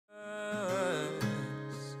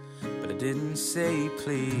words, but I didn't say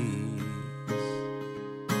please.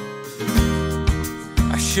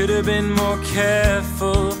 I should have been more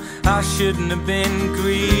careful, I shouldn't have been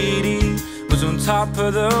greedy. Was on top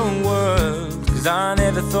of the world, cause I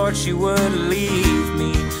never thought she would leave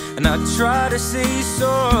me. And I try to say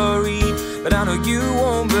sorry, but I know you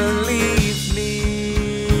won't believe me.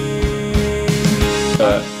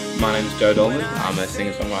 My name's Joe Dolman. I'm a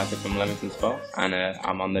singer-songwriter from Leamington Spa, and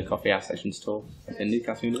I'm on the Coffee House Sessions tour in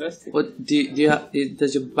Newcastle University. What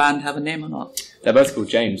does your band have a name or not? They're both called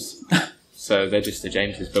James, so they're just the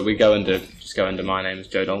Jameses. But we go under my name as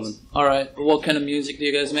Joe Dolman. All right. What kind of music do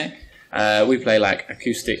you guys make? We play like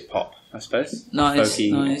acoustic pop, I suppose. Nice,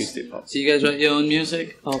 folky nice. Acoustic pop. So you guys write your own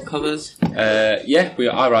music or covers? Yeah,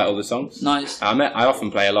 I write all the songs. Nice. I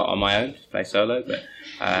often play a lot on my own, play solo, but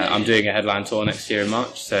I'm doing a headline tour next year in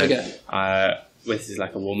March, so this is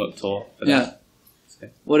like a warm-up tour for that. So.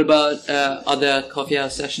 What about other coffee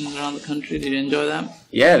house sessions around the country? Did you enjoy them?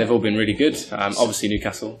 Yeah, they've all been really good. Obviously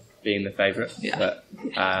Newcastle being the favourite, but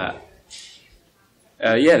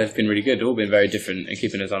yeah, they've been really good. They've all been very different and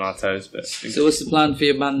keeping us on our toes. But so what's the plan for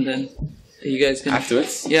your band then? Are you guys gonna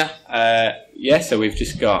afterwards? Yeah. Yeah. So we've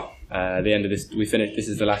just got the end of this. We finished. This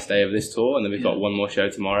is the last day of this tour, and then we've got one more show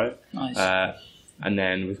tomorrow. Nice. And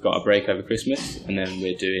then we've got a break over Christmas, and then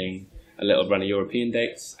we're doing a little run of European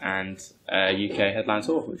dates and a UK headline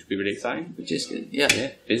tour, which will be really exciting. Which is good. Yeah.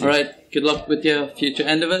 Yeah. Busy. All right. Good luck with your future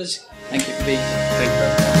endeavours. Thank you for being here. Thank you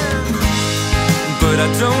very much. But I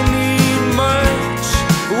don't need much.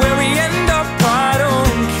 Where we end up, I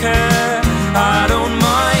don't care. I don't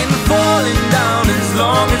mind falling down as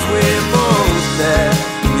long as we're both there.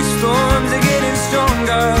 These storms are getting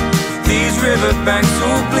stronger. These riverbanks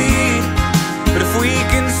will bleed.